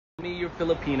Me, you're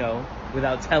Filipino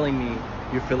without telling me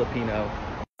you're Filipino.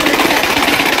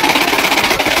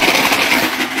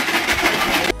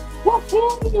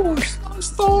 Woohoo!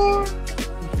 Star!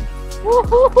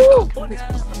 Woohoo!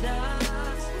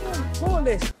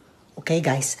 Okay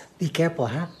guys, be careful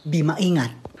ha. Be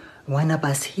maingat. One of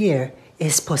us here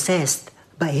is possessed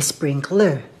by a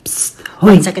sprinkler. Psst.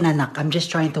 1 second anak, I'm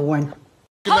just trying to warn.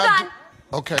 Hold on!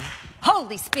 Okay.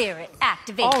 Holy Spirit,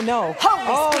 activate. Oh no.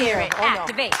 Holy Spirit, no. Oh, no.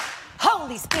 activate.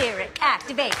 Holy Spirit,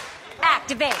 activate.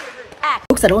 Activate.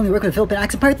 Jokes that only work with Filipino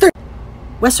accent part 3.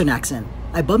 Western accent.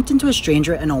 I bumped into a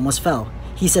stranger and almost fell.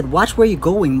 He said, "Watch where you're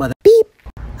going, mother." Beep.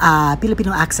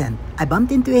 Filipino accent. I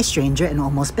bumped into a stranger and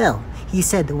almost fell. He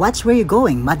said, "Watch where you're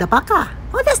going, madapaka."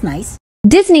 Oh, that's nice.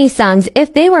 Disney songs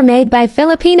if they were made by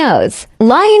Filipinos.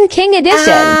 Lion King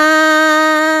edition.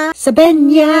 Sa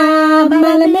benya,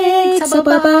 malamig sa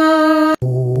baba.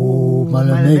 Oh,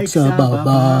 malamig sa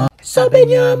baba. Sa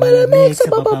benya, malamig sa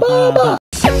baba.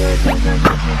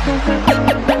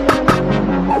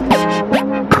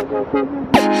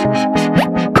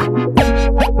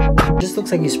 Just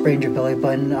looks like you sprained your belly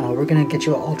button. We're gonna get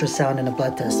you an ultrasound and a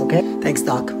blood test, okay? Thanks,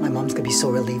 Doc. My mom's gonna be so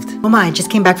relieved. Mama, I just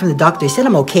came back from the doctor. He said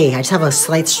I'm okay. I just have a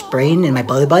slight sprain in my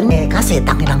belly button. Eh, kasi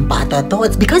tangilang bata to.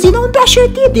 It's because you don't brush your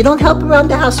teeth. You don't help around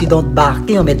the house. You don't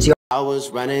vacuum. It's your... I was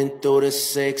running through the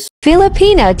 6.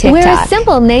 Filipino TikTok. Where a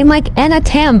simple name like Anna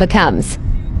Tam becomes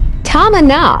Tama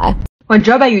na. What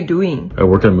job are you doing? I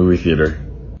work at a movie theater.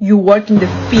 You work in the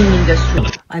film industry.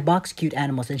 I box cute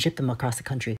animals and ship them across the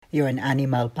country. You're an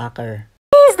animal packer.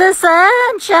 Is the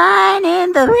sunshine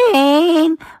in the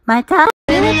rain? My time.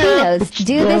 Filipinos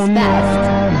do this best.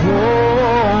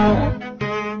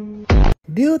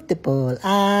 Beautiful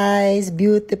eyes,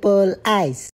 beautiful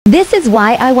eyes. This is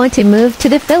why I want to move to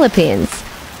the Philippines.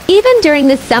 Even during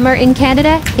the summer in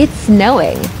Canada, it's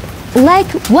snowing.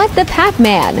 Like, what the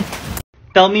Pac-Man?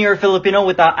 Tell me you're Filipino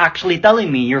without actually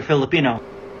telling me you're Filipino.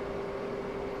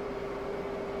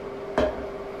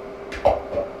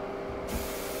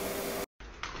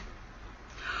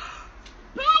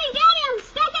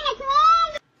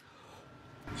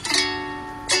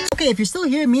 Okay, if you're still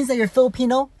here, it means that you're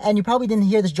Filipino and you probably didn't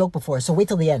hear this joke before, so wait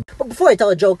till the end. But before I tell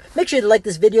a joke, make sure to like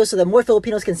this video so that more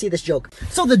Filipinos can see this joke.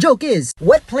 So the joke is,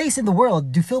 what place in the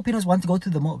world do Filipinos want to go to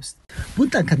the most?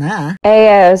 Punta ka na.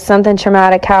 Ayo, something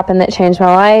traumatic happened that changed my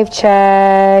life.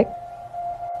 Check.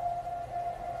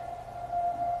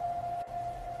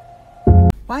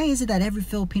 Why is it that every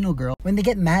Filipino girl, when they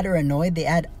get mad or annoyed, they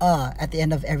add at the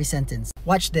end of every sentence?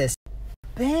 Watch this.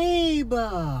 Babe,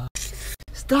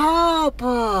 stop.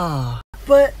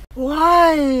 But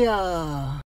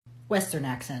why? Western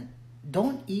accent.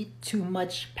 Don't eat too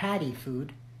much patty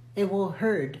food. It will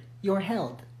hurt your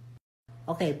health.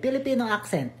 Okay, Filipino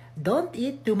accent. Don't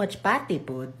eat too much patty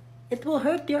food. It will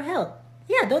hurt your health.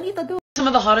 Yeah, don't eat a Some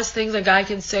of the hottest things a guy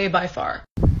can say by far.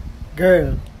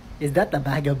 Girl, is that a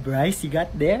bag of rice you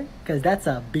got there? Cause that's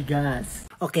a big ass.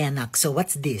 Okay, anak, so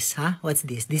what's this, huh? What's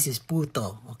this? This is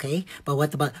puto, okay? But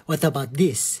what about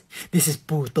this? This is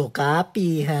puto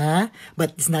kapi, huh?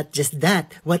 But it's not just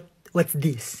that. What's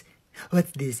this? What's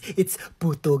this? It's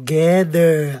puto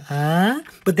together, huh?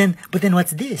 But then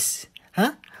what's this?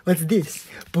 Huh? What's this?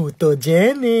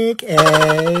 Putogenic,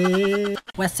 eh?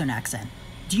 Western accent.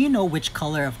 Do you know which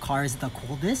color of car is the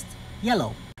coldest?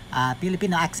 Yellow.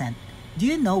 Filipino accent. Do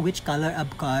you know which color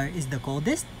of car is the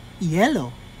coldest?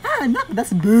 Yellow. Ah, anak,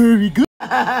 that's very good.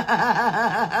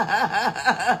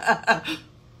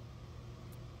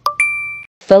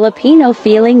 Filipino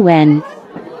feeling when.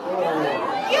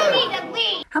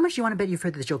 How much do you want to bet you've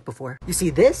heard this joke before? You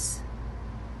see this?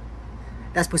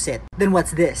 That's puset. Then what's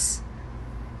this?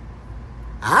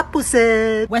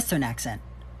 Puset. Western accent.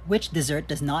 Which dessert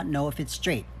does not know if it's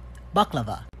straight?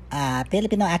 Baklava.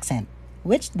 Filipino accent.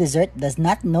 Which dessert does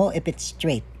not know if it's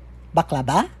straight?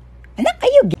 Baklava? Anak,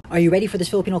 are you ready for this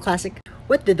Filipino classic?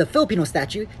 What did the Filipino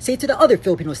statue say to the other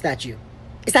Filipino statue?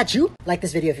 Is that you? Like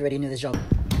this video if you already knew this joke.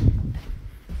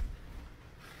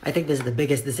 I think this is the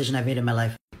biggest decision I've made in my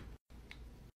life.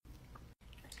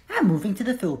 I'm moving to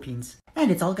the Philippines, and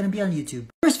it's all gonna be on YouTube.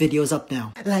 First video is up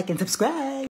now. Like and subscribe.